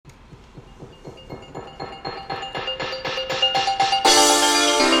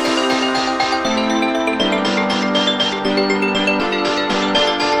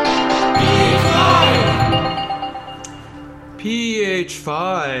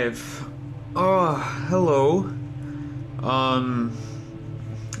PH5. Oh, hello.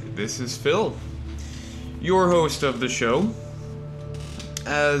 This is Phil, your host of the show.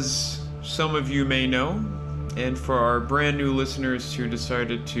 As some of you may know, and for our brand new listeners who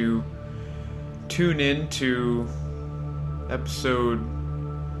decided to tune in to episode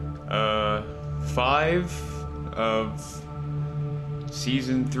 5 of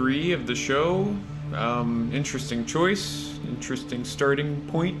season 3 of the show. Interesting choice, interesting starting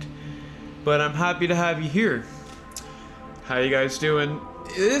point, but I'm happy to have you here. How you guys doing?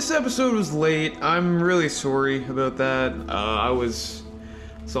 This episode was late. I'm really sorry about that. I was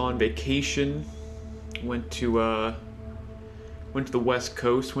on vacation. Went to the West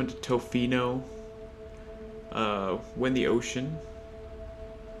Coast. Went to Tofino. Went the ocean,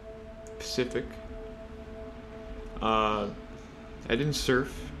 Pacific. I didn't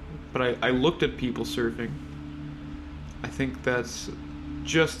surf, but I looked at people surfing. I think that's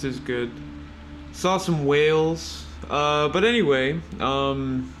just as good. Saw some whales. But anyway,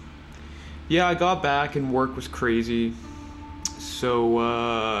 yeah, I got back and work was crazy.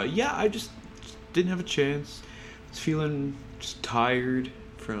 So, yeah, I just didn't have a chance. I was feeling just tired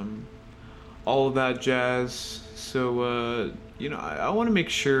from all of that jazz. So, I want to make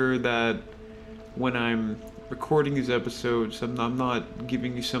sure that when I'm recording these episodes, I'm not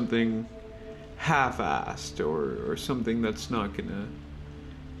giving you something half-assed or something that's not gonna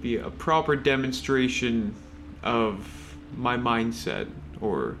be a proper demonstration of my mindset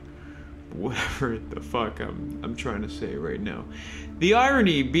or whatever the fuck I'm trying to say right now. The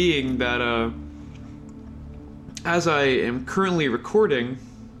irony being that as I am currently recording,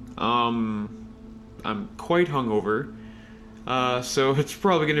 I'm quite hungover, so it's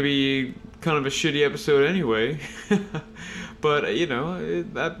probably gonna be kind of a shitty episode anyway. But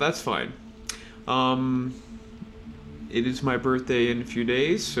that's fine. It is my birthday in a few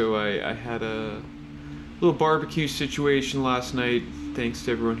days, so I had a little barbecue situation last night. Thanks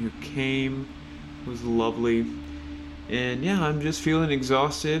to everyone who came. It was lovely. And yeah, I'm just feeling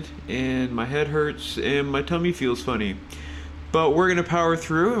exhausted, and my head hurts, and my tummy feels funny. But we're gonna power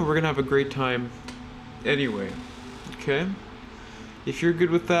through, and we're gonna have a great time anyway. Okay? If you're good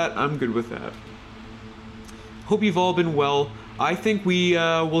with that, I'm good with that. Hope you've all been well. I think we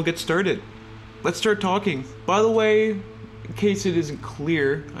will get started. Let's start talking. By the way, in case it isn't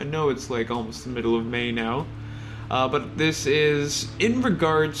clear, I know it's like almost the middle of May now, but this is in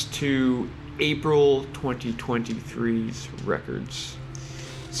regards to April 2023's records.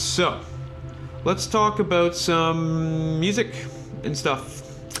 So, let's talk about some music and stuff.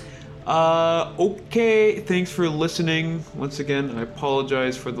 Okay, thanks for listening. Once again, I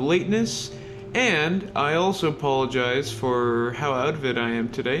apologize for the lateness, and I also apologize for how out of it I am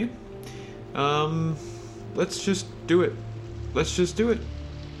today. Let's just do it.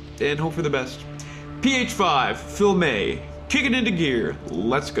 And hope for the best. PH5, Phil May, kicking into gear.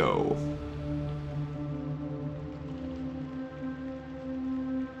 Let's go.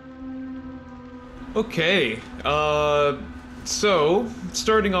 Okay, so,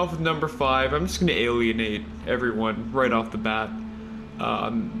 starting off with number 5, I'm just going to alienate everyone right off the bat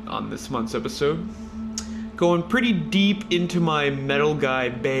on this month's episode. Going pretty deep into my metal guy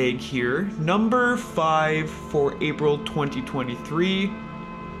bag here. Number 5 for April 2023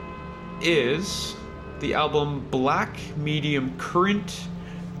 is the album Black Medium Current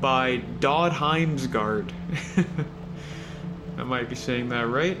by Dødheimsgard. I might be saying that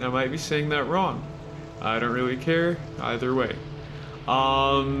right, I might be saying that wrong. I don't really care either way.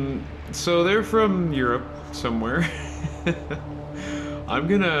 So they're from Europe somewhere. I'm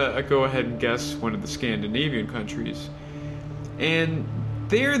gonna go ahead and guess one of the Scandinavian countries. And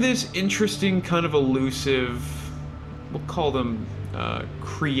they're this interesting, kind of elusive, we'll call them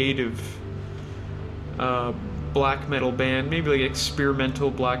creative black metal band, maybe like experimental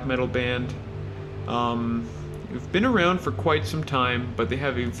black metal band. They've been around for quite some time, but they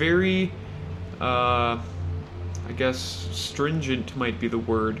have a very, I guess stringent might be the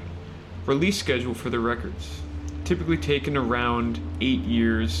word, release schedule for their records. Typically taken around 8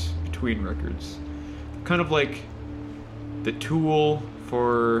 years between records. Kind of like the Tool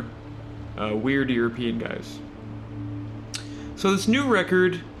for weird European guys. So this new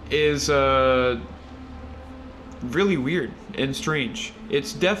record is really weird and strange.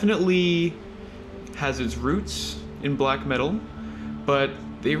 It's definitely has its roots in black metal, but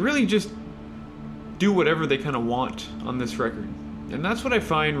they really just do whatever they kind of want on this record. And that's what I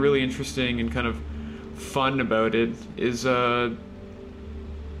find really interesting and kind of fun about it, is they're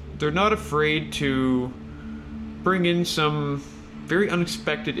not afraid to bring in some very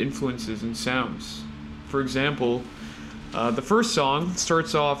unexpected influences and sounds. For example, The first song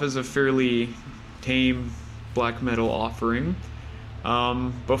starts off as a fairly tame black metal offering,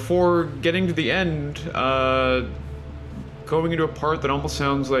 before getting to the end, going into a part that almost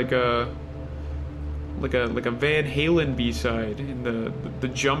sounds like a Van Halen B-side in the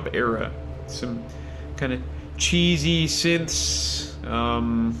Jump era. Some kind of cheesy synths,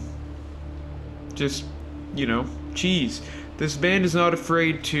 just, you know, cheese. This band is not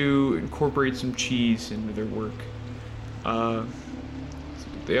afraid to incorporate some cheese into their work.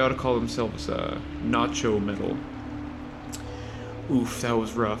 They ought to call themselves nacho metal. Oof, that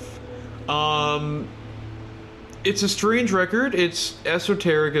was rough. It's a strange record. It's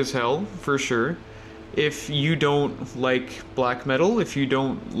esoteric as hell, for sure. If you don't like black metal, if you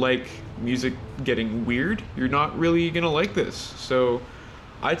don't like music getting weird, you're not really gonna like this. So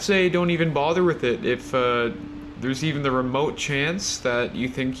I'd say don't even bother with it. If there's even the remote chance that you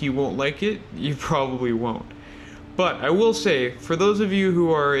think you won't like it, you probably won't. But I will say, for those of you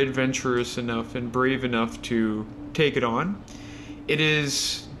who are adventurous enough and brave enough to take it on, it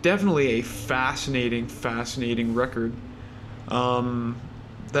is definitely a fascinating record.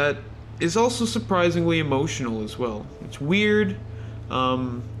 That is also surprisingly emotional as well. It's weird, a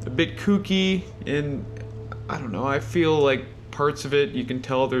bit kooky, and I don't know, I feel like parts of it, you can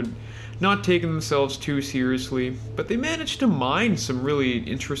tell they're not taking themselves too seriously, but they managed to mine some really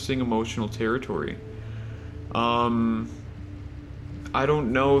interesting emotional territory. I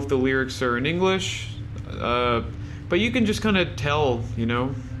don't know if the lyrics are in English, but you can just kind of tell, you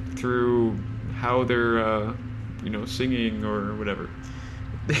know, through how they're, singing or whatever.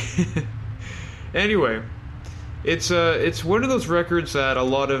 Anyway, it's one of those records that a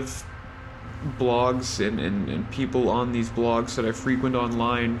lot of blogs and people on these blogs that I frequent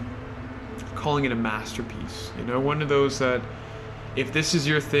online calling it a masterpiece. You know, one of those that if this is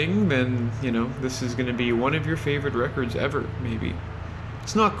your thing, then, you know, this is going to be one of your favorite records ever, maybe.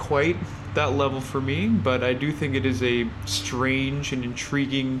 It's not quite that level for me, but I do think it is a strange and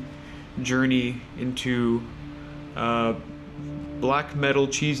intriguing journey into black metal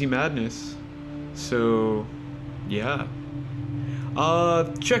cheesy madness. So, yeah.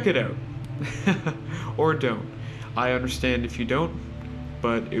 Check it out. Or don't. I understand if you don't,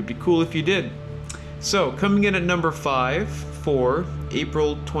 but it would be cool if you did. So, coming in at number 5 for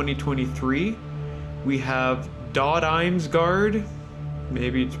April 2023, we have GateDødheimsgard,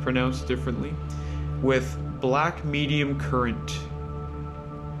 maybe it's pronounced differently, with Black Medium Current.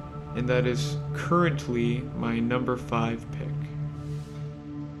 And that is currently my number 5 pick.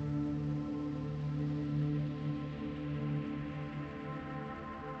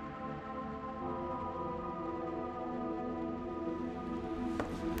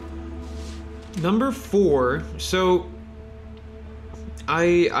 Number 4, so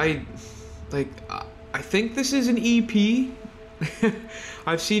I think this is an EP.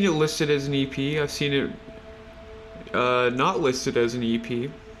 I've seen it listed as an EP. I've seen it not listed as an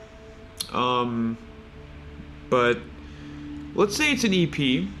EP. But let's say it's an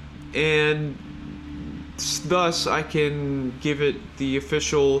EP, and thus I can give it the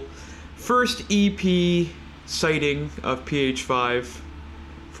official first EP sighting of PH5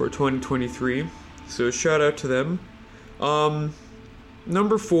 for 2023. So shout out to them.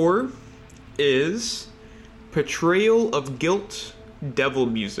 Number 4 is Portrayal of Guilt, Devil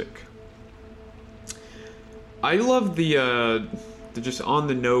Music. I love the just on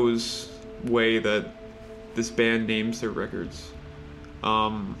the nose way that this band names their records.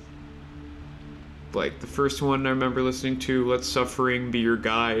 Like the first one I remember listening to, Let Suffering Be Your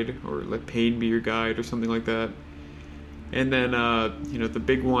Guide, or Let Pain Be Your Guide, or something like that. And then, the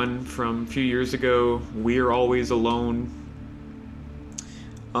big one from a few years ago, We're Always Alone.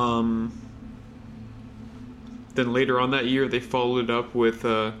 Then later on that year, they followed it up with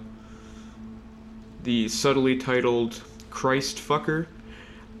the subtly titled Christ Fucker.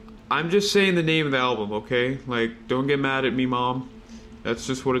 I'm just saying the name of the album, okay? Like, don't get mad at me, Mom. That's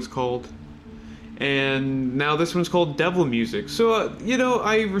just what it's called. And now this one's called Devil Music. So,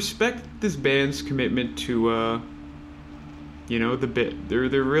 I respect this band's commitment to, the bit.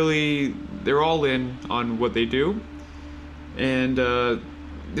 They're all in on what they do. And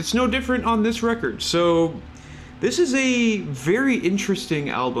it's no different on this record. So this is a very interesting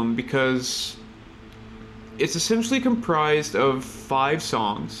album because it's essentially comprised of 5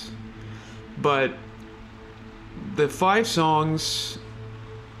 songs. But the 5 songs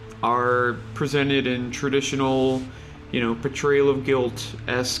are presented in traditional, portrayal of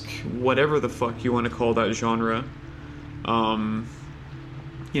guilt-esque, whatever the fuck you want to call that genre.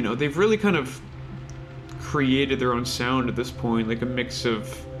 They've really kind of created their own sound at this point, like a mix of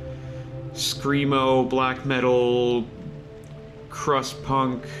screamo, black metal, crust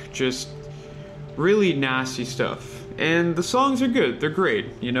punk, just really nasty stuff. And the songs are good, they're great,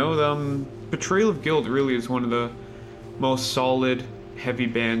 you know. Portrayal of Guilt really is one of the most solid heavy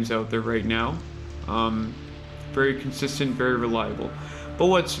bands out there right now. Very consistent, very reliable.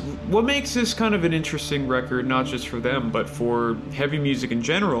 But what makes this kind of an interesting record, not just for them, but for heavy music in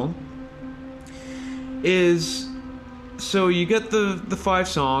general, is, so you get the 5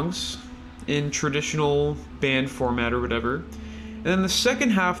 songs in traditional band format or whatever, and then the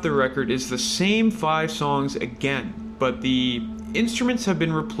second half of the record is the same 5 songs again, but the instruments have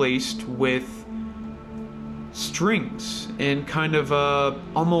been replaced with strings and kind of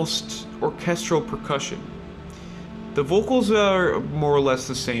almost orchestral percussion. The vocals are more or less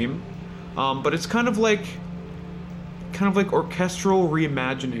the same, but it's kind of like orchestral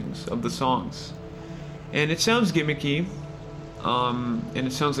reimaginings of the songs, and it sounds gimmicky, and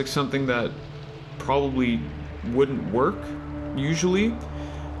it sounds like something that probably wouldn't work usually,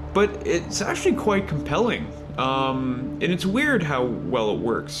 but it's actually quite compelling. And it's weird how well it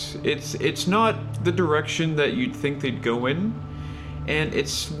works. It's not the direction that you'd think they'd go in, and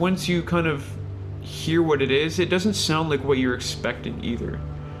it's once you kind of hear what it is, it doesn't sound like what you're expecting either.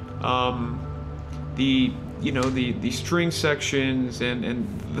 The string sections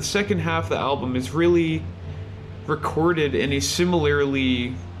and the second half of the album is really recorded in a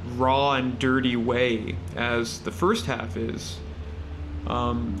similarly raw and dirty way as the first half is.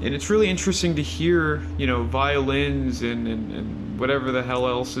 And it's really interesting to hear, you know, violins and whatever the hell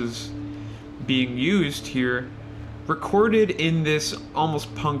else is being used here, recorded in this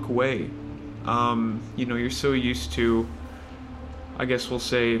almost punk way. You know, you're so used to, I guess we'll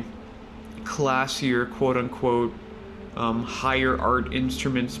say, classier, quote-unquote, higher art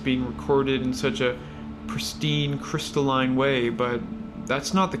instruments being recorded in such a pristine, crystalline way, but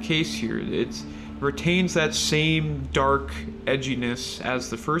that's not the case here. It retains that same dark edginess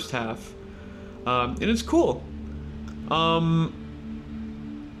as the first half, and it's cool.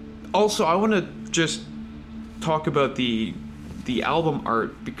 Also, I want to just talk about the album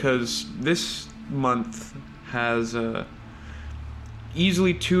art, because this month has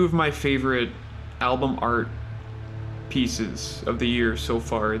easily 2 of my favorite album art pieces of the year so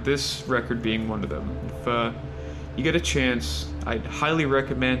far, this record being one of them. If you get a chance, I'd highly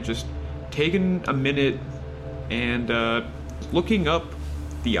recommend just taking a minute and looking up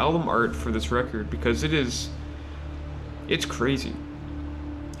the album art for this record, because it's crazy.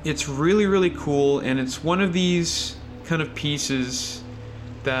 It's really, really cool, and it's one of these kind of pieces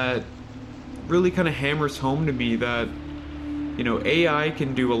that really kind of hammers home to me that, you know, AI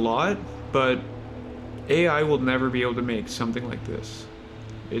can do a lot, but AI will never be able to make something like this.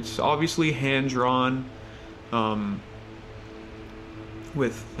 It's obviously hand-drawn,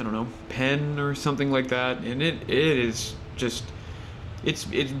 with, I don't know, pen or something like that, and it is just, it's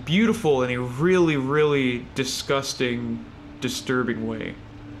beautiful in a really, really disgusting, disturbing way.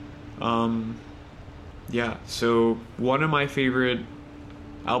 Yeah, so one of my favorite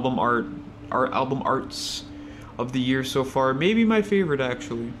album arts of the year so far, maybe my favorite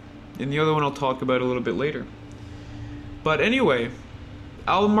actually, and the other one I'll talk about a little bit later. But anyway,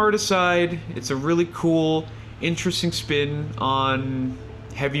 album art aside, it's a really cool, interesting spin on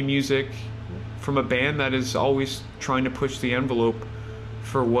heavy music from a band that is always trying to push the envelope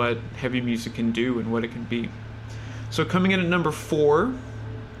for what heavy music can do and what it can be. So coming in at number 4,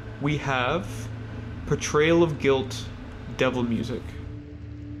 we have Portrayal of Guilt, Devil Music.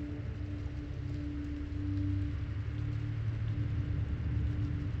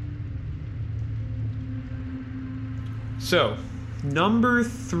 So, number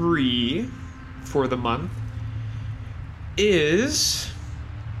 3 for the month is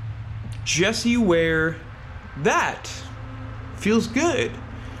Jessie Ware, That Feels Good.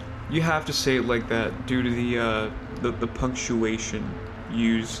 You have to say it like that due to the punctuation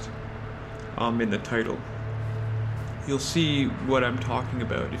used in the title. You'll see what I'm talking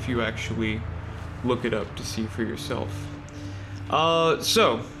about if you actually look it up to see for yourself.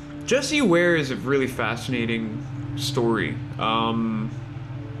 So, Jessie Ware is a really fascinating story.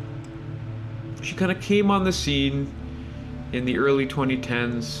 She kind of came on the scene in the early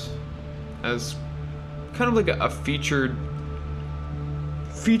 2010s as kind of like a featured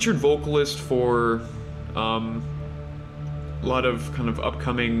vocalist for a lot of kind of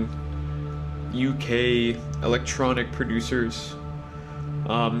upcoming UK electronic producers.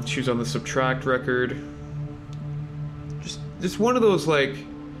 She was on the Subtract record. Just one of those, like,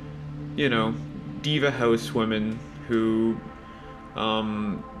 you know, diva house women who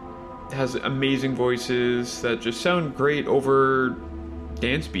has amazing voices that just sound great over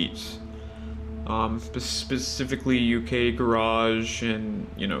dance beats. specifically UK garage and,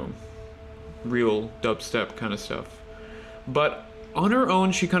 you know, real dubstep kind of stuff. But on her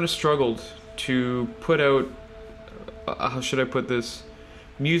own, she kind of struggled to put out, how should I put this,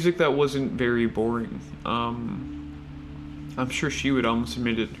 music that wasn't very boring. I'm sure she would almost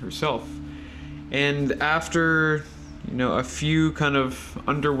admit it herself. And after, you know, a few kind of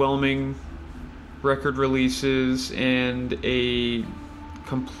underwhelming record releases and a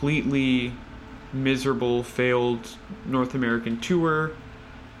completely miserable, failed North American tour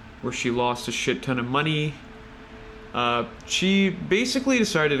where she lost a shit ton of money, she basically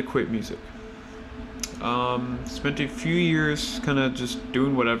decided to quit music. Spent a few years kind of just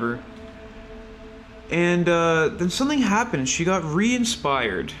doing whatever. And then something happened. She got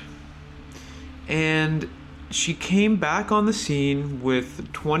re-inspired. And she came back on the scene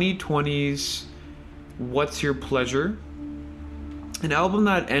with 2020's What's Your Pleasure? An album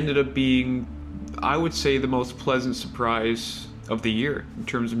that ended up being, I would say, the most pleasant surprise of the year in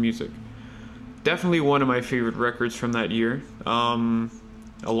terms of music. Definitely one of my favorite records from that year. A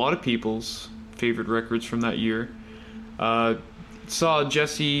lot of people's favorite records from that year. Saw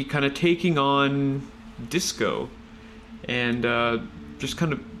Jessie kind of taking on disco and just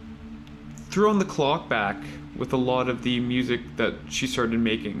kind of throwing the clock back with a lot of the music that she started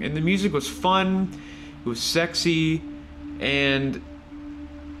making. And the music was fun, it was sexy, and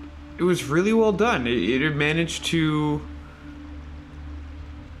it was really well done. It managed to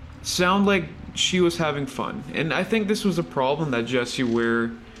sound like she was having fun. And I think this was a problem that Jessie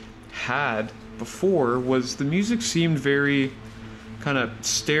Ware had before, was the music seemed very kind of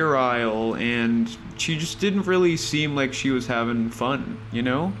sterile, and she just didn't really seem like she was having fun, you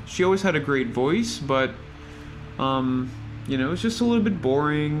know? She always had a great voice, but you know, it's just a little bit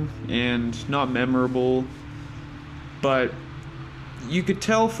boring and not memorable. But you could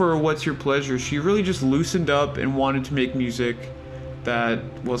tell for What's Your Pleasure, she really just loosened up and wanted to make music that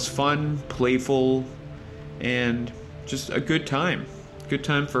was fun, playful, and just a good time. Good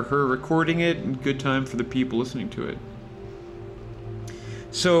time for her recording it, and good time for the people listening to it.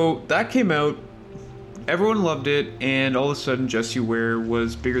 So that came out, everyone loved it, and all of a sudden Jessie Ware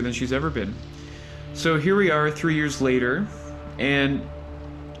was bigger than she's ever been. So here we are 3 years later, and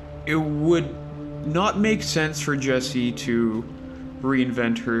it would not make sense for Jessie to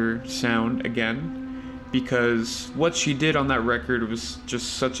reinvent her sound again, because what she did on that record was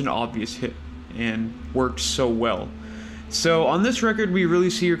just such an obvious hit and worked so well. So on this record, we really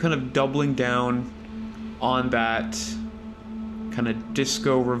see her kind of doubling down on that kind of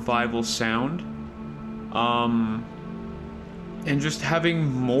disco revival sound, and just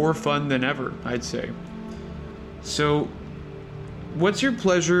having more fun than ever, I'd say. So What's Your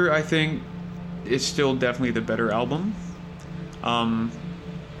Pleasure, I think, is still definitely the better album.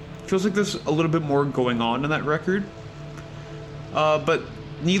 Feels like there's a little bit more going on in that record. But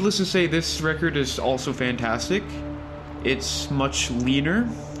needless to say, this record is also fantastic. It's much leaner,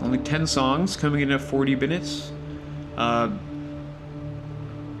 only 10 songs, coming in at 40 minutes.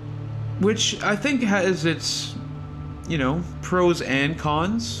 Which I think has its, you know, pros and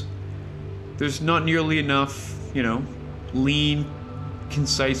cons. There's not nearly enough, you know, lean,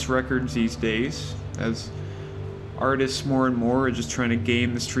 concise records these days, as artists more and more are just trying to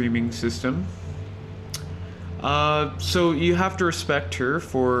game the streaming system. So you have to respect her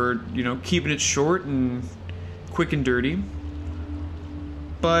for, you know, keeping it short and quick and dirty.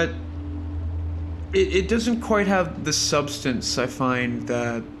 But it doesn't quite have the substance, I find,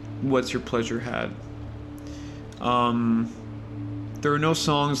 that What's Your Pleasure had. There are no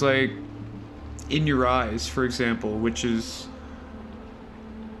songs like In Your Eyes, for example, which is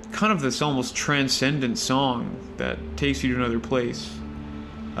kind of this almost transcendent song that takes you to another place.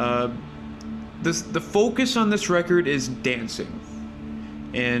 The focus on this record is dancing.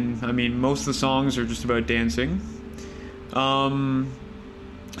 And, I mean, most of the songs are just about dancing.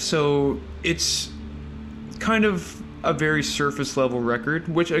 So it's kind of a very surface level record,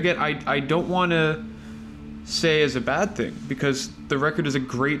 which, again, I don't want to say is a bad thing, because the record is a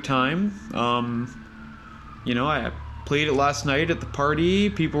great time. You know, I played it last night at the party.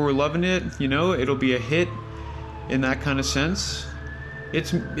 People were loving it. You know, it'll be a hit in that kind of sense.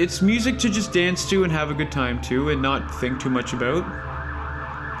 It's music to just dance to and have a good time to, and not think too much about,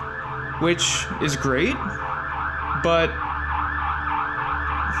 which is great. But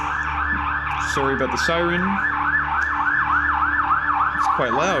sorry about the siren. It's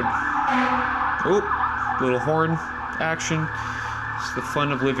quite loud. Oh, little horn action. It's the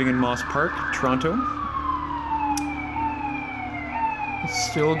fun of living in Moss Park, Toronto.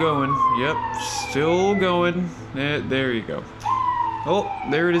 It's still going. Yep, still going. There you go. Oh,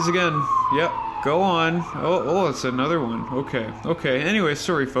 there it is again. Yep, Go on. Oh, it's another one. Okay. Anyway,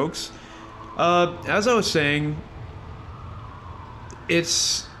 sorry, folks. As I was saying,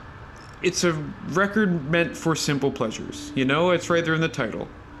 it's a record meant for simple pleasures. You know, it's right there in the title.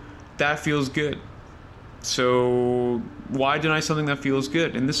 That feels good. So why deny something that feels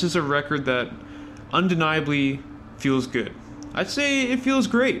good? And this is a record that undeniably feels good. I'd say it feels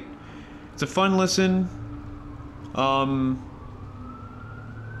great. It's a fun listen.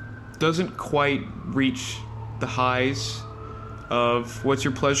 Doesn't quite reach the highs of What's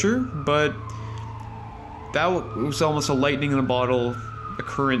Your Pleasure, but that was almost a lightning in a bottle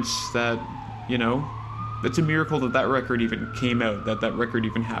occurrence that, you know, it's a miracle that record even came out, that record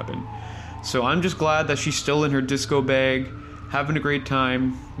even happened. So I'm just glad that she's still in her disco bag, having a great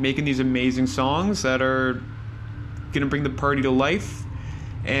time, making these amazing songs that are gonna bring the party to life.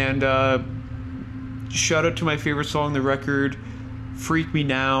 And shout out to my favorite song on the record, Freak Me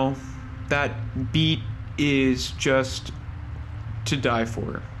Now. That beat is just to die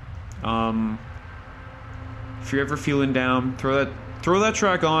for. If you're ever feeling down, throw that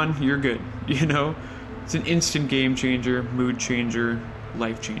track on, you're good. You know, it's an instant game changer, mood changer,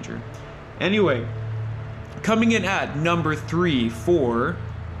 life changer. Anyway, coming in at number 3 for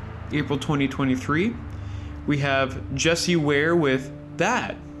April 2023, we have Jessie Ware with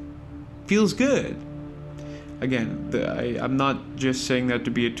That Feels Good. Again, I'm not just saying that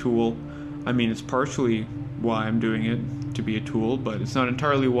to be a tool. I mean, it's partially why I'm doing it, to be a tool, but it's not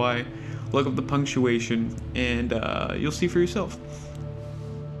entirely why. Look up the punctuation, and you'll see for yourself.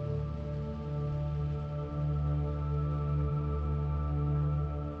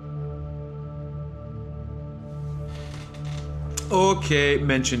 Okay,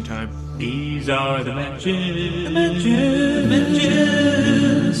 mention time. These are the mentions.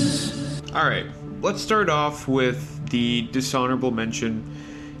 Alright, let's start off with the dishonorable mention.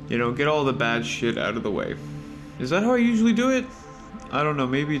 You know, get all the bad shit out of the way. Is that how I usually do it? I don't know,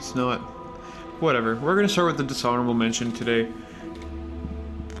 maybe it's not. Whatever, we're gonna start with the dishonorable mention today.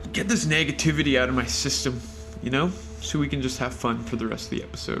 Get this negativity out of my system, you know? So we can just have fun for the rest of the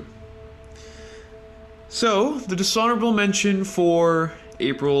episode. So, the dishonorable mention for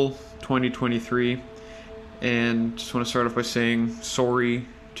April 2023, and just want to start off by saying sorry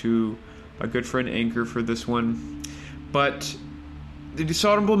to my good friend Anchor for this one, but the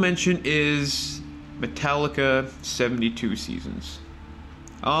dishonorable mention is Metallica 72 Seasons.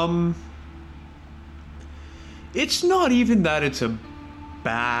 It's not even that it's a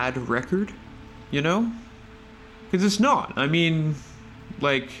bad record, you know? Because it's not. I mean,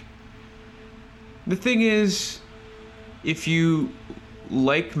 like, the thing is, if you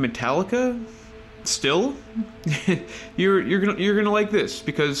like Metallica still, you're gonna like this,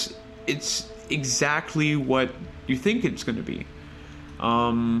 because it's exactly what you think it's gonna be.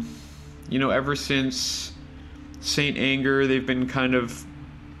 You know, ever since Saint Anger, they've been kind of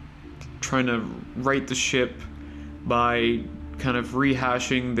trying to right the ship by kind of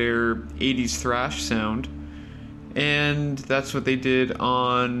rehashing their 80s thrash sound. And that's what they did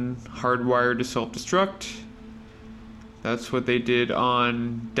on Hardwired to Self-Destruct. That's what they did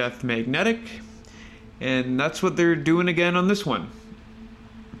on Death Magnetic. And that's what they're doing again on this one.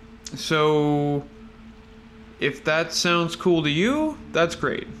 So, if that sounds cool to you, that's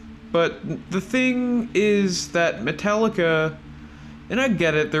great. But the thing is that Metallica, and I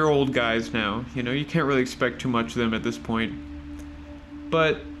get it, they're old guys now. You know, you can't really expect too much of them at this point.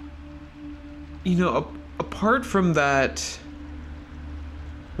 But, you know, apart from that,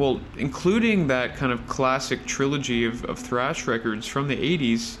 well, including that kind of classic trilogy of thrash records from the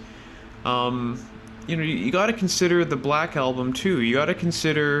 80s, you know, you gotta consider the Black Album too. You gotta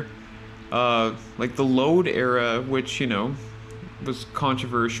consider, like, the Load era, which, you know, was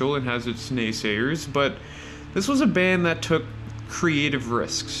controversial and has its naysayers, but this was a band that took creative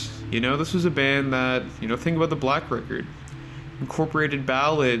risks. You know, this was a band that, you know, think about the Black Record. Incorporated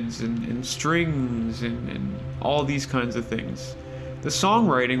ballads and strings and all these kinds of things. The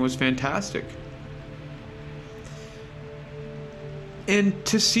songwriting was fantastic. And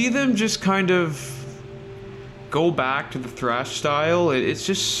to see them just kind of go back to the thrash style, it's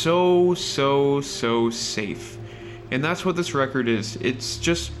just so safe. And that's what this record is. It's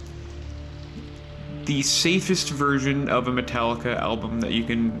just the safest version of a Metallica album that you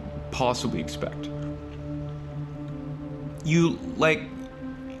can possibly expect. You, like,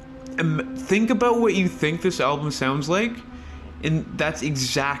 think about what you think this album sounds like, and that's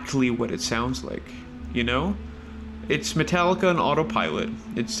exactly what it sounds like, you know? It's Metallica on autopilot.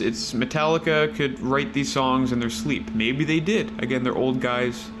 It's Metallica could write these songs in their sleep. Maybe they did. Again, they're old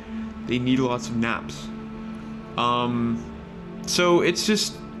guys. They need lots of naps. So it's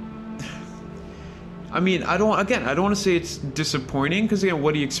just, I mean, I don't want to say it's disappointing, because again,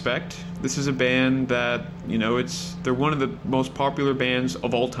 what do you expect? This is a band that, they're one of the most popular bands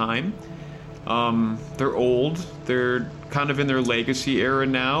of all time. They're old. They're kind of in their legacy era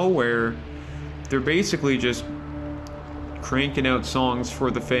now, where they're basically just cranking out songs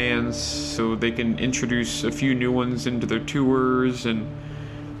for the fans so they can introduce a few new ones into their tours and,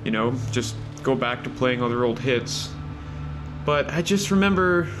 just go back to playing other old hits. But I just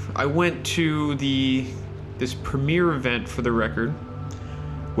remember I went to this premiere event for the record,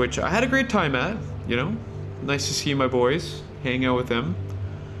 which I had a great time at, Nice to see my boys, hang out with them.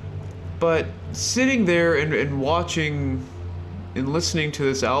 But sitting there and watching and listening to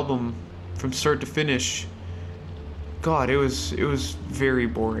this album from start to finish, God, it was very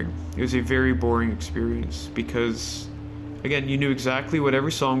boring. It was a very boring experience because, again, you knew exactly what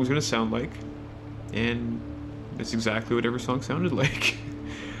every song was going to sound like, and that's exactly what every song sounded like.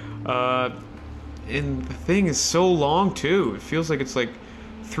 And the thing is so long too. It feels like it's like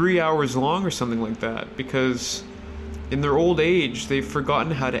 3 hours long or something like that, because in their old age they've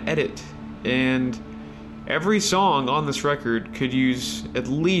forgotten how to edit, and every song on this record could use at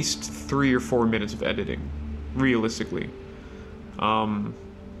least 3 or 4 minutes of editing, realistically.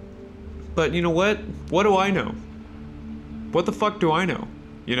 But you know what? What do I know? What the fuck do I know?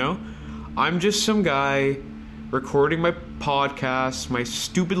 I'm just some guy recording my podcast, my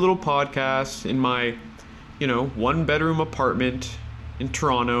stupid little podcast in my, 1-bedroom apartment in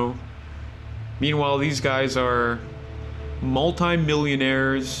Toronto. Meanwhile, these guys are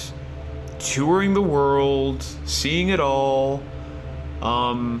multi-millionaires, touring the world, seeing it all.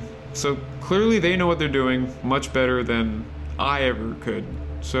 So clearly they know what they're doing much better than I ever could.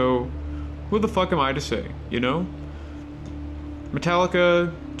 So who the fuck am I to say,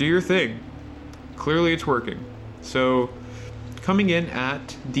 Metallica, do your thing. Clearly it's working. So coming in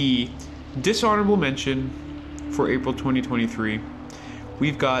at the dishonorable mention for April 2023,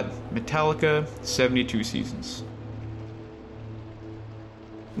 we've got Metallica 72 Seasons.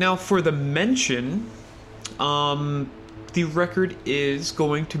 Now for the mention, the record is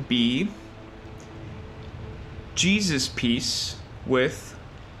going to be Jesus Piece with ...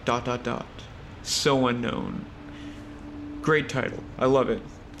 So Unknown. Great title. I love it.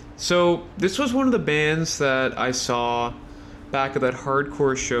 So this was one of the bands that I saw back at that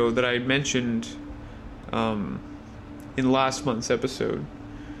hardcore show that I mentioned in last month's episode.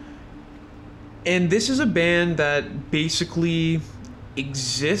 And this is a band that basically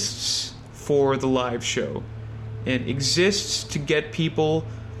exists for the live show and exists to get people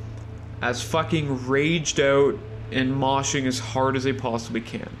as fucking raged out and moshing as hard as they possibly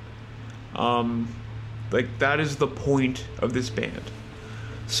can. That is the point of this band.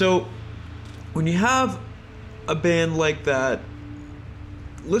 So when you have a band like that,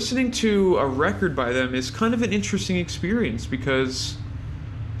 listening to a record by them is kind of an interesting experience because,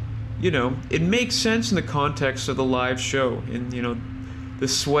 it makes sense in the context of the live show and, the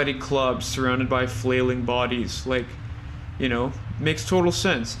sweaty clubs surrounded by flailing bodies. Makes total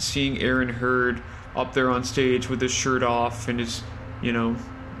sense seeing Aaron Hurd up there on stage with his shirt off and his,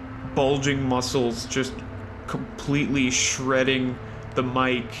 bulging muscles just completely shredding the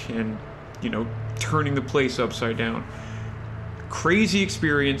mic and, turning the place upside down. Crazy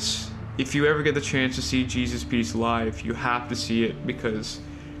experience. If you ever get the chance to see Jesus Piece live, you have to see it because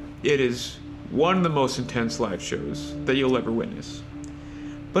it is one of the most intense live shows that you'll ever witness.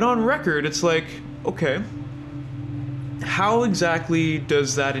 But on record, it's like, okay, how exactly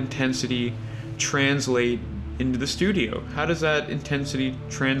does that intensity translate into the studio? How does that intensity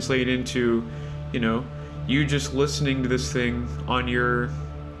translate into, you just listening to this thing on your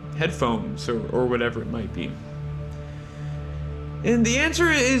headphones or whatever it might be? And the answer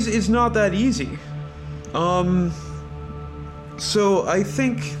is not that easy. So I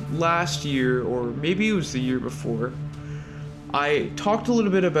think last year, or maybe it was the year before, I talked a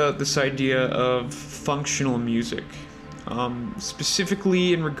little bit about this idea of functional music,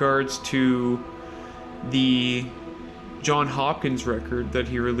 specifically in regards to the John Hopkins record that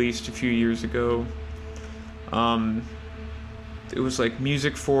he released a few years ago. It was like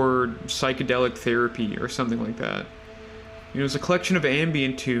music for psychedelic therapy or something like that. It was a collection of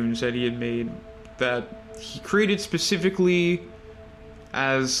ambient tunes that he had made that he created specifically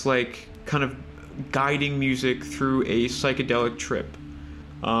as kind of guiding music through a psychedelic trip.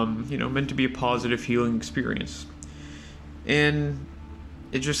 Meant to be a positive healing experience. And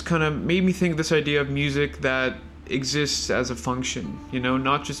it just kind of made me think of this idea of music that exists as a function,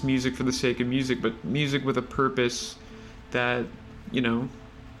 not just music for the sake of music, but music with a purpose that,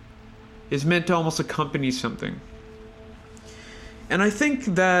 is meant to almost accompany something. And I think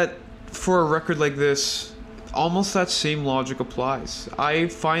that for a record like this, almost that same logic applies. I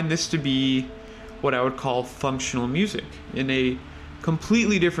find this to be what I would call functional music in a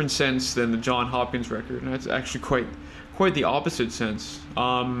completely different sense than the John Hopkins record, and it's actually quite the opposite sense.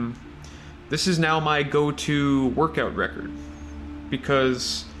 This is now my go-to workout record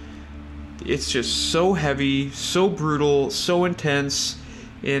because it's just so heavy, so brutal, so intense,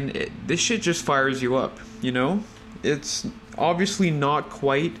 and this shit just fires you up, you know? It's obviously not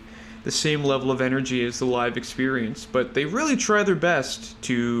quite the same level of energy as the live experience, but they really try their best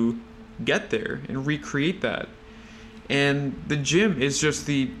to get there and recreate that. And the gym is just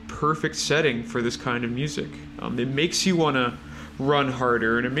the perfect setting for this kind of music. It makes you want to run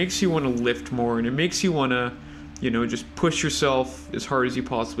harder, and it makes you want to lift more, and it makes you want to, you know, just push yourself as hard as you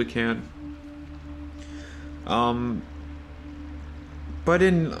possibly can. But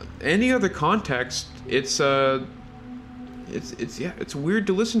in any other context, it's weird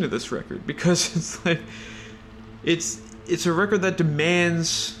to listen to this record because it's like it's a record that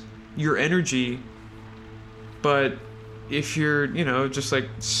demands your energy, but if you're, you know, just like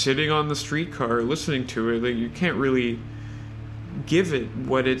sitting on the streetcar listening to it, like, you can't really give it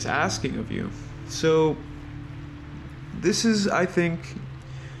what it's asking of you. So this is, I think,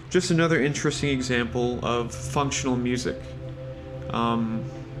 just another interesting example of functional music.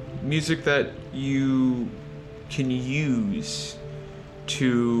 Music that you can use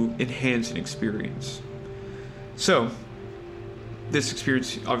to enhance an experience. So, this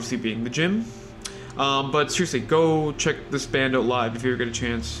experience obviously being the gym. But seriously, go check this band out live if you ever get a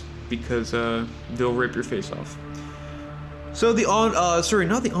chance, because they'll rip your face off. So the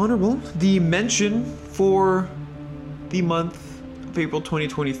mention for the month of April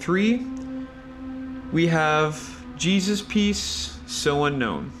 2023, we have Jesus Piece, So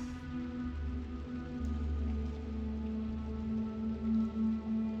Unknown.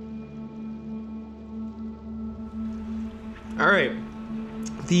 Alright,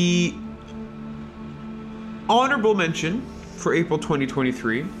 the honorable mention for April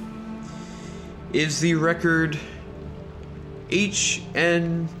 2023 is the record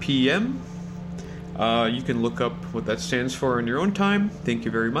HNPM. You can look up what that stands for in your own time. Thank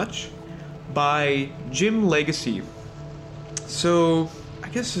you very much. By Jim Legxacy. So, I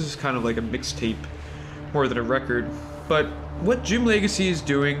guess this is kind of like a mixtape more than a record. But what Jim Legxacy is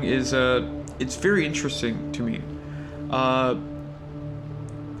doing is, it's very interesting to me.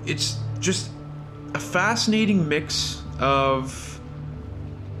 It's just a fascinating mix of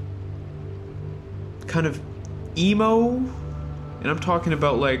kind of emo, and I'm talking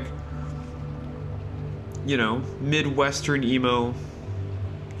about, like, you know, Midwestern emo,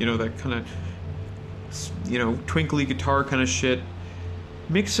 you know, that kind of, you know, twinkly guitar kind of shit.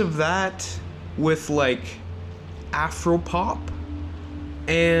 Mix of that with, like, Afro pop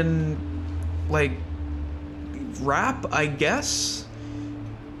and, like, rap, I guess,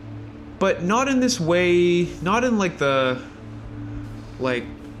 but not in this way, not in, like, the, like,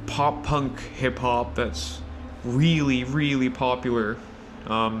 pop punk hip hop that's really, really popular,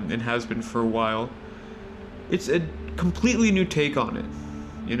 and has been for a while. It's a completely new take on it,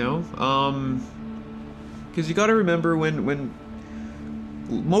 you know? Because you gotta remember, when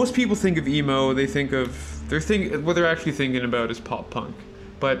most people think of emo, they think of, what they're actually thinking about is pop punk.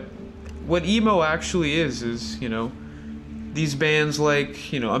 But what emo actually is, you know, these bands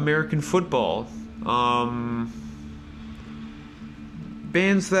like, you know, American Football,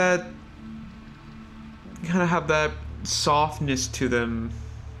 bands that kind of have that softness to them,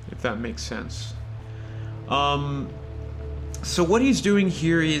 if that makes sense. So what he's doing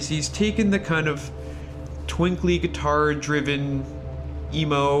here is he's taken the kind of twinkly guitar driven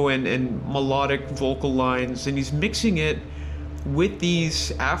emo and melodic vocal lines, and he's mixing it with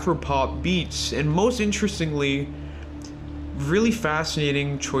these Afropop beats, and most interestingly, really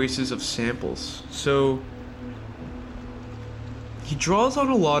fascinating choices of samples. So he draws on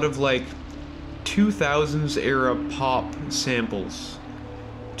a lot of, like, 2000s era pop samples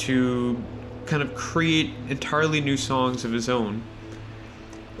to kind of create entirely new songs of his own.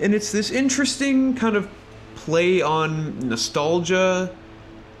 And it's this interesting kind of play on nostalgia,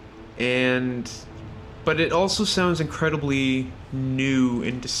 but it also sounds incredibly new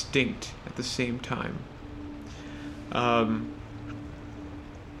and distinct at the same time.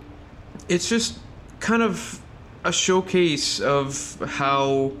 It's just kind of a showcase of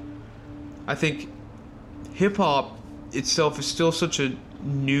how I think hip-hop itself is still such a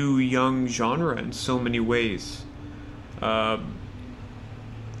new, young genre in so many ways.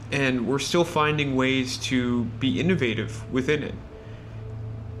 And we're still finding ways to be innovative within it.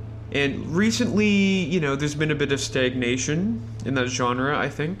 And recently, you know, there's been a bit of stagnation in that genre, I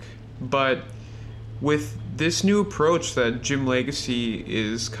think. But with this new approach that Jim Legxacy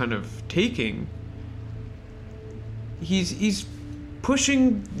is kind of taking, he's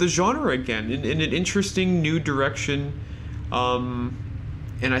pushing the genre again in an interesting new direction, and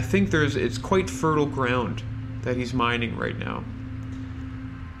I think it's quite fertile ground that he's mining right now.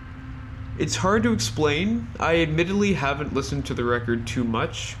 It's hard to explain. I admittedly haven't listened to the record too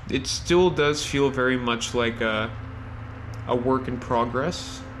much. It still does feel very much like a work in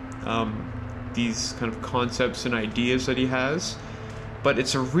progress. These kind of concepts and ideas that he has, but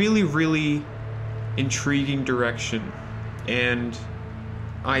it's a really, really intriguing direction, and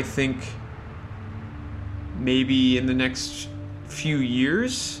I think maybe in the next few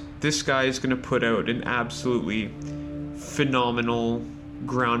years this guy is going to put out an absolutely phenomenal,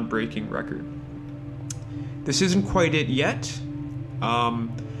 groundbreaking record. This isn't quite it yet,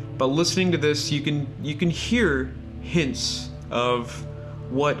 but listening to this, you can hear hints of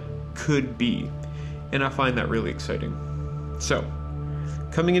what could be, and I find that really exciting. So,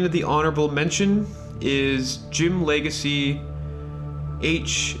 coming into the honorable mention is Jim Legxacy,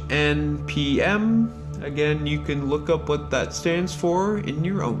 HNPM. Again, you can look up what that stands for in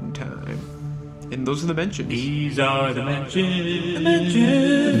your own time. And those are the mentions. These are the mentions.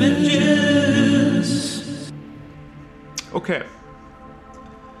 Okay.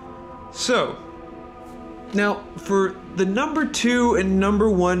 So, now for the number 2 and number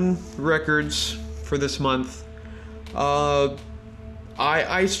 1 records for this month,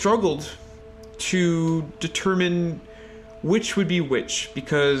 I struggled to determine which would be which,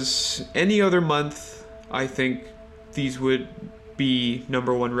 because any other month I think these would be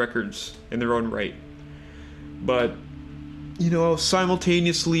number 1 records in their own right. But, I was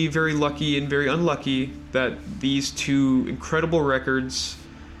simultaneously very lucky and very unlucky that these 2 incredible records,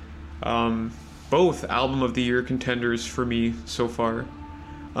 both album of the year contenders for me so far,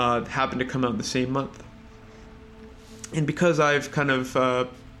 happen to come out in the same month. And because I've kind of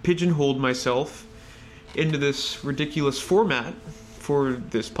pigeonholed myself into this ridiculous format for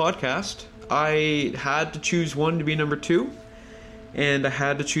this podcast, I had to choose one to be number 2, and I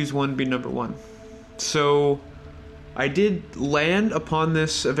had to choose one to be number 1. So I did land upon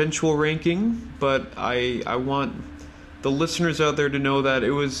this eventual ranking, but I want the listeners out there to know that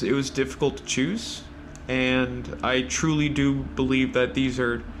it was difficult to choose, and I truly do believe that these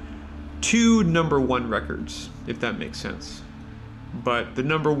are 2 number 1 records, if that makes sense. But the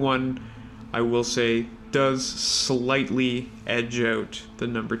number 1, I will say, does slightly edge out the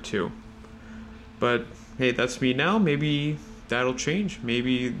number 2. But hey, that's me now. Maybe that'll change.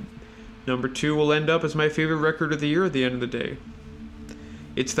 Maybe number 2 will end up as my favorite record of the year at the end of the day.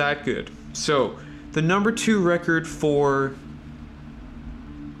 It's that good. So, the number 2 record for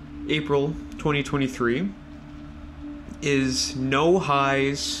April 2023 is No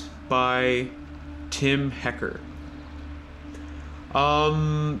Highs by Tim Hecker.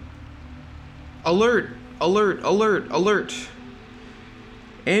 Alert.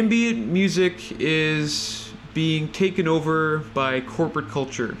 Ambient music is being taken over by corporate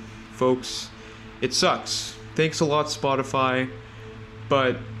culture, folks. It sucks. Thanks a lot, Spotify.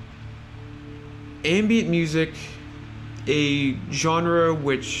 But ambient music, a genre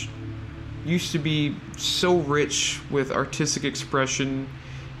which used to be so rich with artistic expression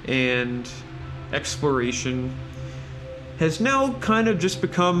and exploration, has now kind of just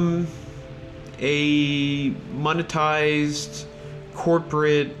become a monetized,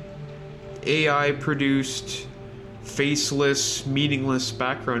 corporate, AI-produced, faceless, meaningless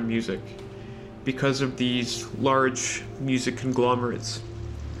background music because of these large music conglomerates.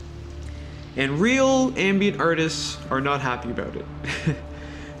 And real ambient artists are not happy about it.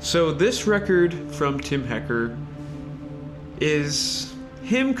 So this record from Tim Hecker is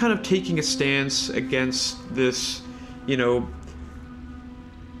him kind of taking a stance against this,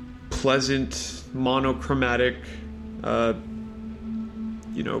 pleasant, monochromatic,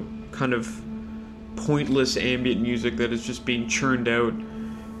 kind of pointless ambient music that is just being churned out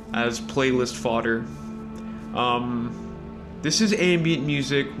as playlist fodder. This is ambient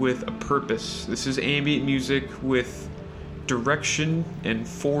music with a purpose. This is ambient music with direction and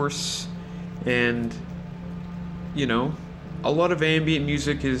force, and a lot of ambient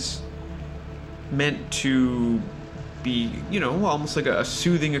music is meant to be almost like a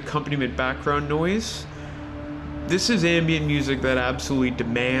soothing accompaniment background noise. This is ambient music that absolutely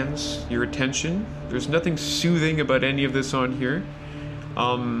demands your attention. There's nothing soothing about any of this on here.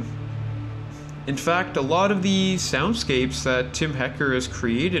 In fact, a lot of the soundscapes that Tim Hecker has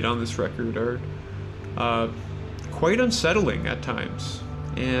created on this record are quite unsettling at times.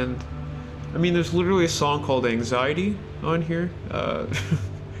 And there's literally a song called Anxiety on here.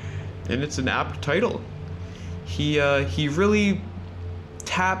 and it's an apt title. He really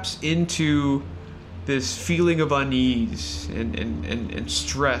taps into this feeling of unease and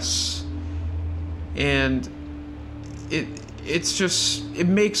stress, and it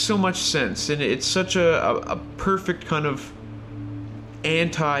makes so much sense, and it's such a perfect kind of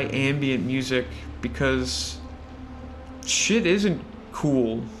anti-ambient music, because shit isn't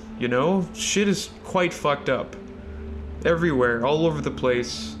cool, you know? Shit is quite fucked up everywhere, all over the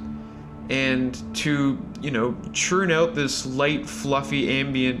place. And to, you know, churn out this light, fluffy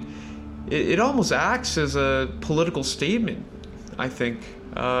ambient, it almost acts as a political statement, I think.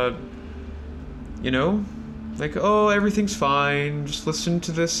 You know? Like, oh, everything's fine, just listen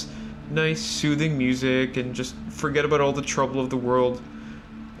to this nice, soothing music and just forget about all the trouble of the world.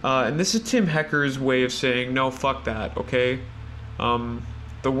 And this is Tim Hecker's way of saying, no, fuck that, okay?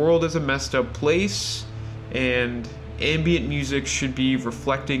 The world is a messed up place, and ambient music should be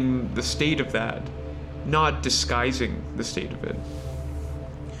reflecting the state of that, not disguising the state of it.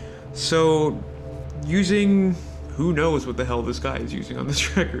 So, using, who knows what the hell this guy is using on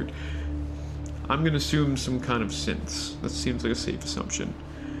this record. I'm gonna assume some kind of synths. That seems like a safe assumption.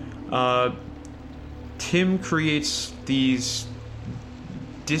 Tim creates these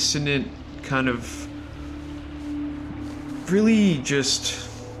dissonant kind of really just,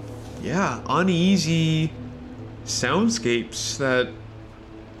 uneasy soundscapes that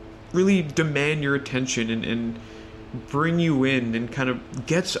really demand your attention and bring you in and kind of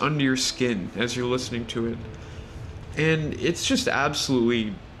gets under your skin as you're listening to it. And it's just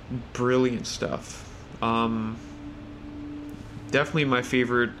absolutely brilliant stuff. Definitely my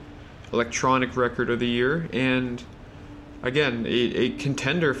favorite electronic record of the year, and again, a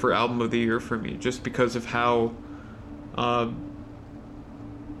contender for album of the year for me, just because of how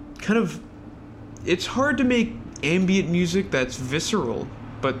kind of, it's hard to make ambient music that's visceral,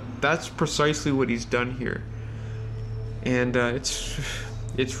 but that's precisely what he's done here. And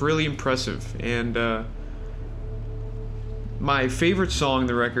it's really impressive. And my favorite song on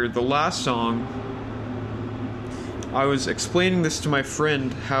the record, the last song, I was explaining this to my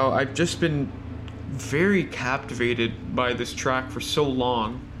friend, how I've just been very captivated by this track for so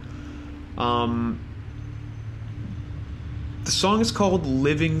long. The song is called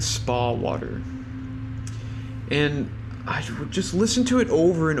Living Spa Water, and I would just listen to it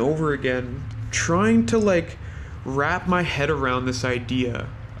over and over again, trying to like wrap my head around this idea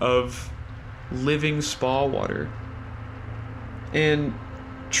of living spa water, and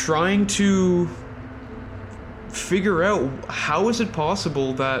trying to figure out how is it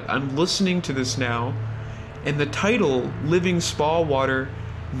possible that I'm listening to this now and the title Living Spa Water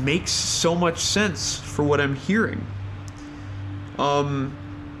makes so much sense for what I'm hearing.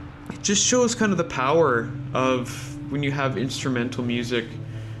 It just shows kind of the power of when you have instrumental music,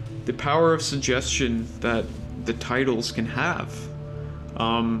 the power of suggestion that the titles can have.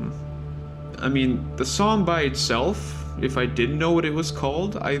 I mean, the song by itself, if I didn't know what it was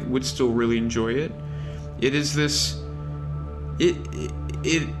called, I would still really enjoy it. It is this,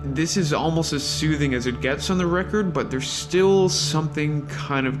 this is almost as soothing as it gets on the record, but there's still something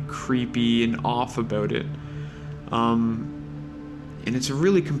kind of creepy and off about it. And it's a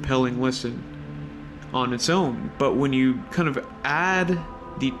really compelling listen on its own. But when you kind of add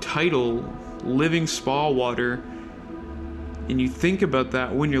the title, Living Spa Water, and you think about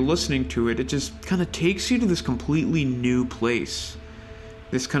that when you're listening to it, it just kind of takes you to this completely new place.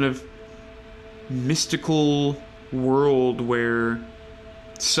 This kind of mystical world where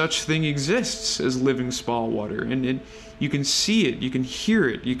such thing exists as living spa water. And you can see it, you can hear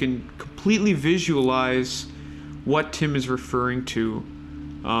it, you can completely visualize what Tim is referring to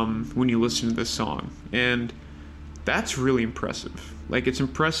when you listen to this song. And that's really impressive. Like, it's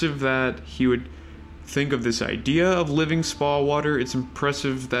impressive that he would think of this idea of living spa water. It's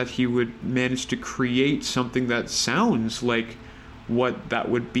impressive that he would manage to create something that sounds like what that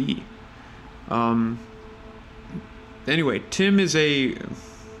would be. Anyway, Tim is a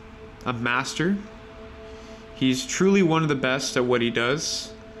master. He's truly one of the best at what he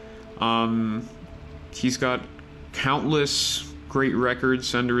does. He's got countless great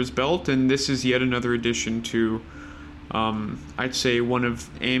records under his belt, and this is yet another addition to, I'd say, one of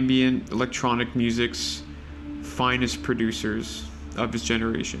ambient electronic music's finest producers of his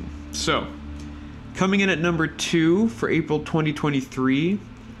generation. So, coming in at number 2 for April 2023,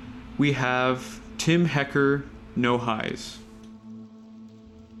 we have Tim Hecker, No Highs.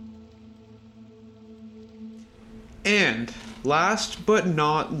 And last but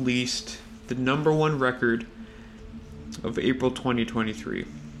not least, the number 1 record of April 2023.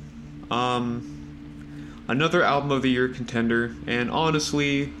 I'm another album of the year contender, and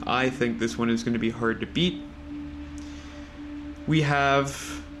honestly, I think this one is going to be hard to beat. We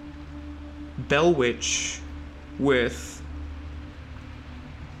have Bell Witch with,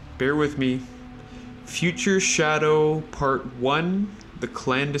 bear with me, Future Shadow Part 1, The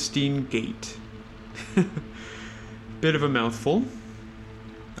Clandestine Gate. Bit of a mouthful.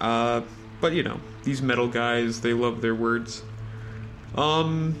 But you know, these metal guys, they love their words.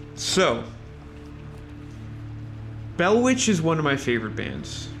 So, Bell Witch is one of my favorite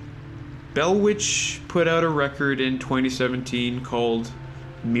bands. Bell Witch put out a record in 2017 called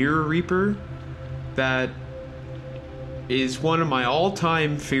Mirror Reaper that is one of my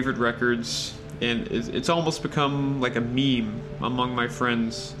all-time favorite records, and it's almost become like a meme among my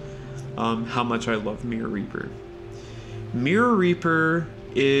friends, how much I love Mirror Reaper. Mirror Reaper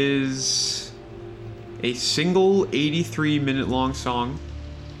is a single 83-minute long song.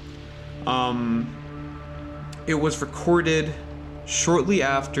 It was recorded shortly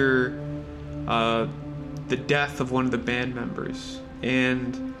after the death of one of the band members,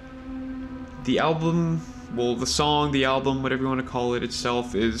 and the album, well, the song, the album, whatever you want to call it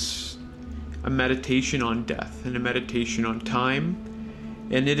itself, is a meditation on death and a meditation on time,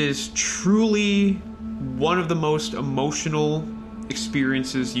 and it is truly one of the most emotional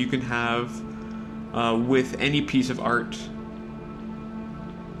experiences you can have with any piece of art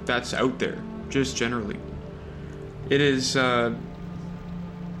that's out there, just generally. It is a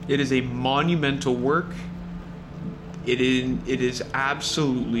monumental work. It is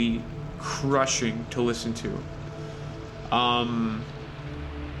absolutely crushing to listen to. I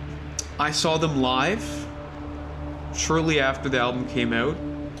saw them live shortly after the album came out,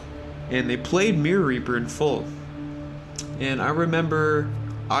 and they played Mirror Reaper in full. And I remember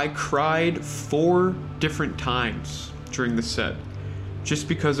I cried 4 different times during the set, just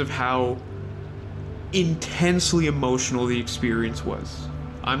because of how intensely emotional the experience was.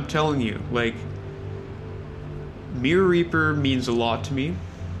 I'm telling you, like, Mirror Reaper means a lot to me.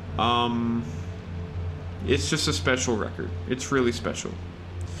 It's just a special record. It's really special.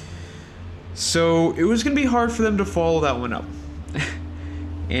 So it was going to be hard for them to follow that one up.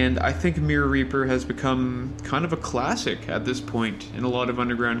 And I think Mirror Reaper has become kind of a classic at this point in a lot of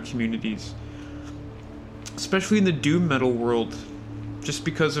underground communities, especially in the doom metal world, just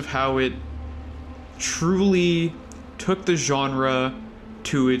because of how it truly took the genre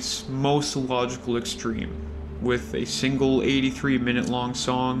to its most logical extreme, with a single 83-minute long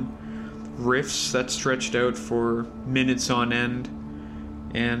song, riffs that stretched out for minutes on end,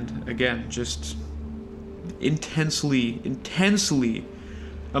 and again, just intensely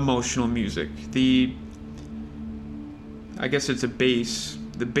emotional music. I guess it's the bass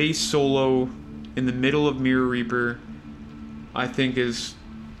solo in the middle of Mirror Reaper, I think, is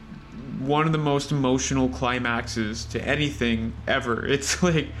one of the most emotional climaxes to anything ever. It's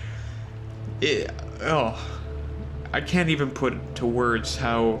like, I can't even put it to words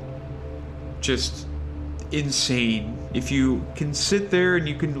how just insane. If you can sit there and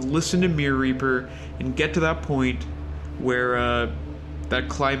you can listen to Mirror Reaper and get to that point where that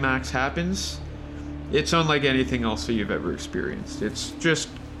climax happens, it's unlike anything else that you've ever experienced. It's just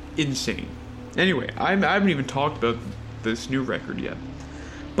insane. Anyway, I haven't even talked about this new record yet,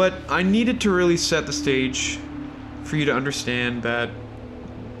 but I needed to really set the stage for you to understand that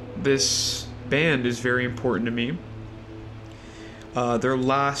this band is very important to me. Their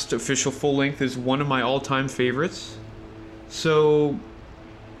last official full length is one of my all-time favorites, so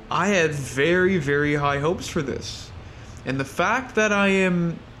I had very, very high hopes for this. And the fact that I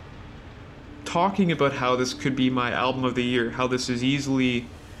am talking about how this could be my album of the year, how this is easily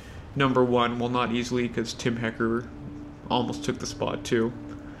number one, well, not easily, because Tim Hecker almost took the spot too,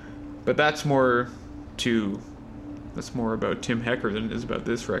 but that's more about Tim Hecker than it is about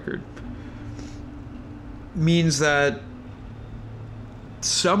this record, means that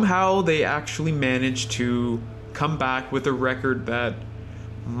somehow they actually managed to come back with a record that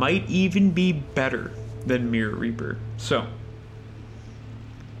might even be better than Mirror Reaper. So,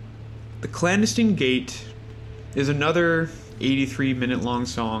 The Clandestine Gate is another 83-minute long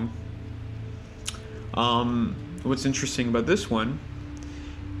song. What's interesting about this one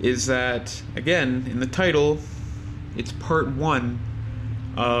is that, again, in the title, it's part 1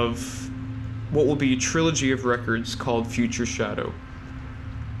 of what will be a trilogy of records called Future Shadow.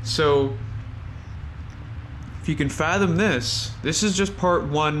 So, if you can fathom this is just part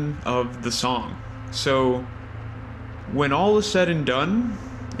 1 of the song. So, when all is said and done,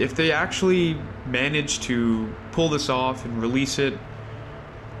 if they actually manage to pull this off and release it,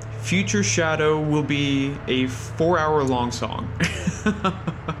 Future Shadow will be a 4-hour long song.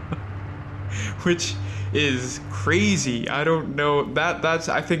 Which is crazy. I don't know.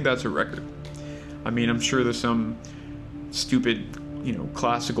 I think that's a record. I mean, I'm sure there's some stupid,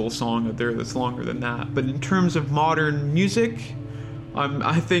 classical song out there that's longer than that. But in terms of modern music,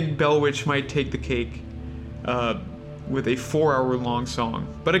 I think Bell Witch might take the cake with a 4-hour long song.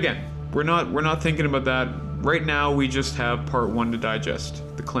 But again, we're not thinking about that. Right now, we just have part 1 to digest,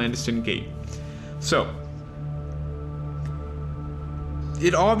 the Clandestine Gate. So,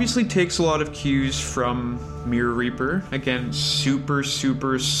 it obviously takes a lot of cues from Mirror Reaper. Again, super,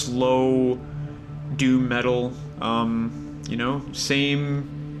 super slow doom metal.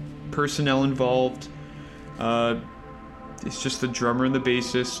 Same personnel involved. It's just the drummer and the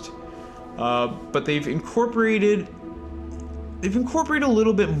bassist. But they've incorporated a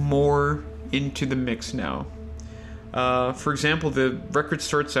little bit more into the mix now. For example, the record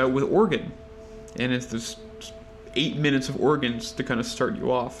starts out with organ, and it's this 8 minutes of organs to kind of start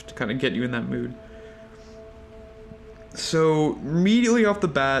you off, to kind of get you in that mood. So immediately off the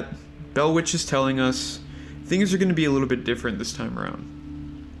bat, Bell Witch is telling us things are going to be a little bit different this time around.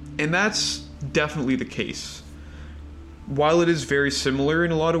 And that's definitely the case. While it is very similar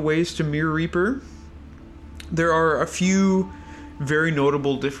in a lot of ways to Mirror Reaper, there are a few very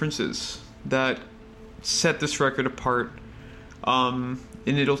notable differences that set this record apart.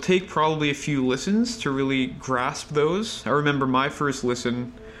 And it'll take probably a few listens to really grasp those. I remember my first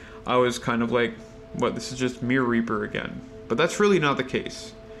listen, I was kind of like, what, this is just Mirror Reaper again. But that's really not the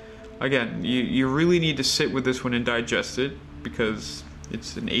case. Again, you really need to sit with this one and digest it, because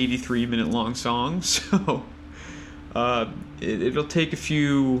it's an 83-minute long song, so it'll take a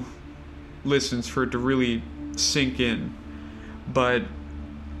few listens for it to really sink in. But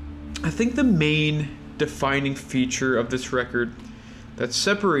I think the main defining feature of this record that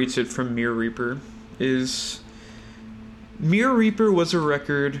separates it from Mirror Reaper is Mirror Reaper was a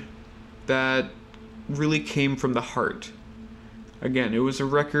record that really came from the heart. Again, it was a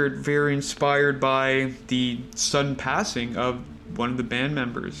record very inspired by the sudden passing of one of the band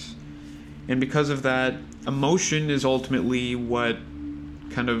members. And because of that, emotion is ultimately what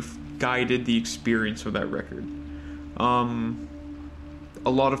kind of guided the experience of that record. A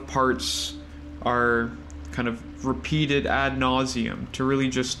lot of parts are kind of repeated ad nauseum to really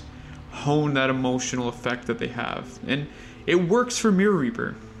just hone that emotional effect that they have. And it works for Mirror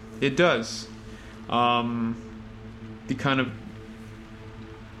Reaper. It does. The kind of,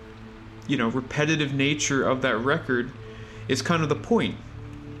 repetitive nature of that record is kind of the point.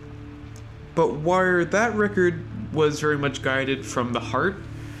 But where that record was very much guided from the heart,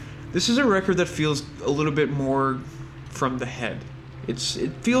 this is a record that feels a little bit more from the head. It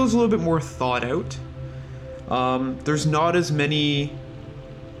feels a little bit more thought out. There's not as many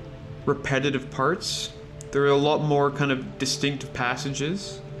repetitive parts. There are a lot more kind of distinctive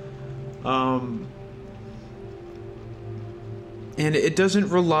passages. And it doesn't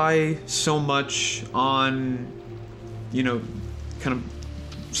rely so much on, kind of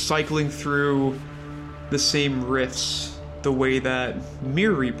cycling through the same riffs the way that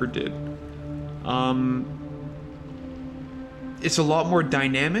Mirror Reaper did. It's a lot more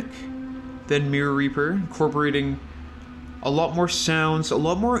dynamic than Mirror Reaper, incorporating a lot more sounds, a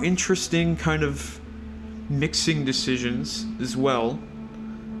lot more interesting kind of mixing decisions as well.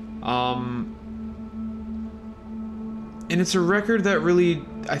 And it's a record that really,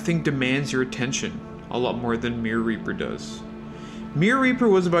 I think, demands your attention a lot more than Mirror Reaper does. Mirror Reaper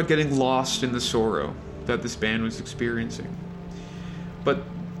was about getting lost in the sorrow that this band was experiencing. But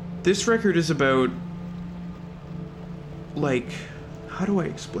this record is about, how do I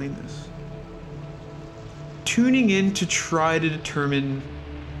explain this? Tuning in to try to determine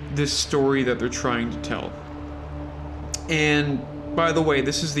this story that they're trying to tell. And by the way,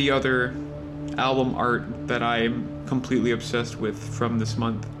 this is the other album art that I'm completely obsessed with from this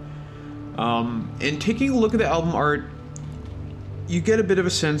month. And taking a look at the album art, you get a bit of a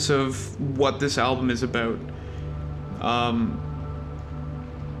sense of what this album is about.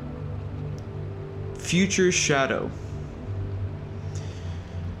 Future Shadow.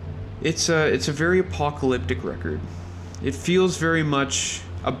 It's a very apocalyptic record. It feels very much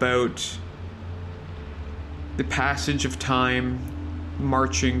about the passage of time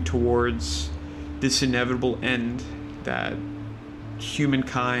marching towards this inevitable end that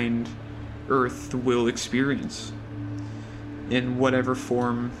humankind, Earth, will experience in whatever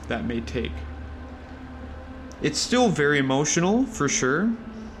form that may take. It's still very emotional, for sure,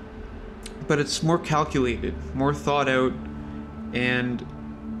 but it's more calculated, more thought out, and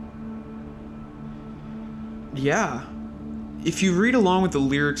yeah, if you read along with the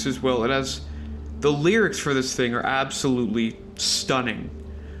lyrics as well, the lyrics for this thing are absolutely stunning.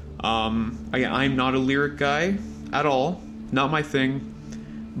 Again, I'm not a lyric guy at all, not my thing,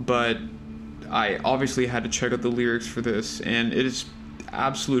 but I obviously had to check out the lyrics for this, and it is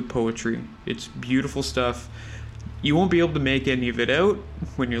absolute poetry. It's beautiful stuff. You won't be able to make any of it out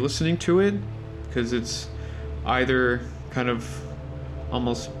when you're listening to it, because it's either kind of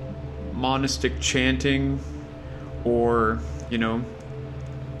almost monastic chanting or,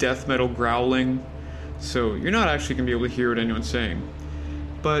 death metal growling. So you're not actually going to be able to hear what anyone's saying.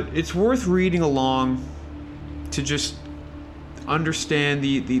 But it's worth reading along to just understand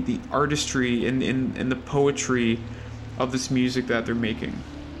the artistry and the poetry of this music that they're making.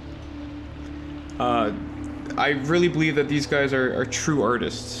 I really believe that these guys are true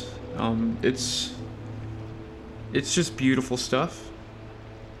artists. It's just beautiful stuff.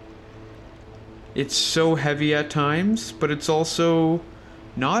 It's so heavy at times, but it's also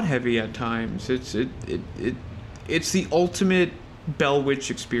not heavy at times. It's the ultimate Bell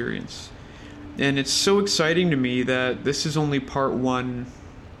Witch experience. And it's so exciting to me that this is only part 1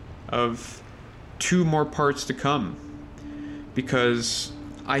 of 2 more parts to come, because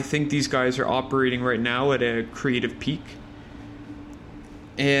I think these guys are operating right now at a creative peak.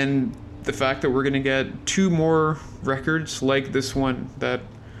 And the fact that we're going to get 2 more records like this one that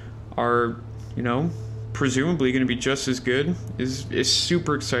are, presumably going to be just as good is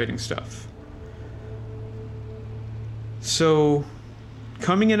super exciting stuff. So,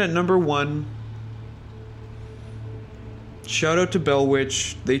 coming in at number 1, shout out to Bell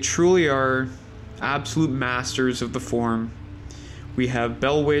Witch. They truly are absolute masters of the form. We have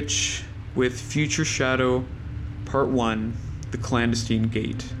Bell Witch with Future Shadow Part 1, The Clandestine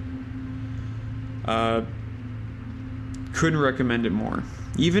Gate. Couldn't recommend it more.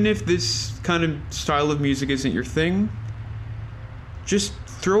 Even if this kind of style of music isn't your thing, just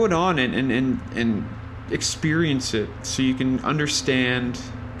throw it on and experience it so you can understand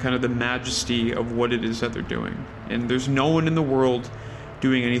kind of the majesty of what it is that they're doing. And there's no one in the world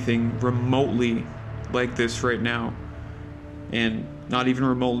doing anything remotely like this right now, and not even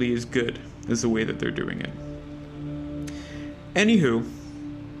remotely as good as the way that they're doing it. Anywho,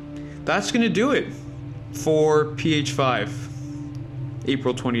 that's gonna do it for PH5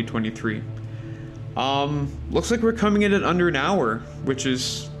 April 2023. Looks like we're coming in at under an hour, which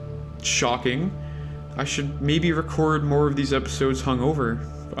is shocking. I should maybe record more of these episodes hungover,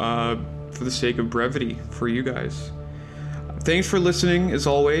 for the sake of brevity for you guys. Thanks for listening, as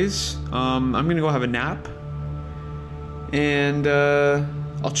always. I'm gonna go have a nap, and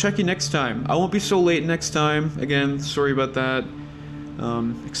I'll check you next time. I won't be so late next time. Again, sorry about that.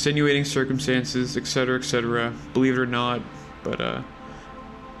 Extenuating circumstances, etc., believe it or not, but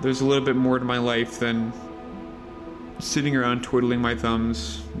there's a little bit more to my life than sitting around twiddling my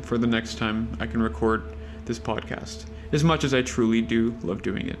thumbs for the next time I can record this podcast, as much as I truly do love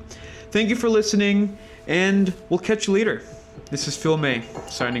doing it. Thank you for listening, and we'll catch you later. This is Phil May,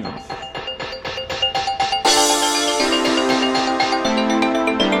 signing off.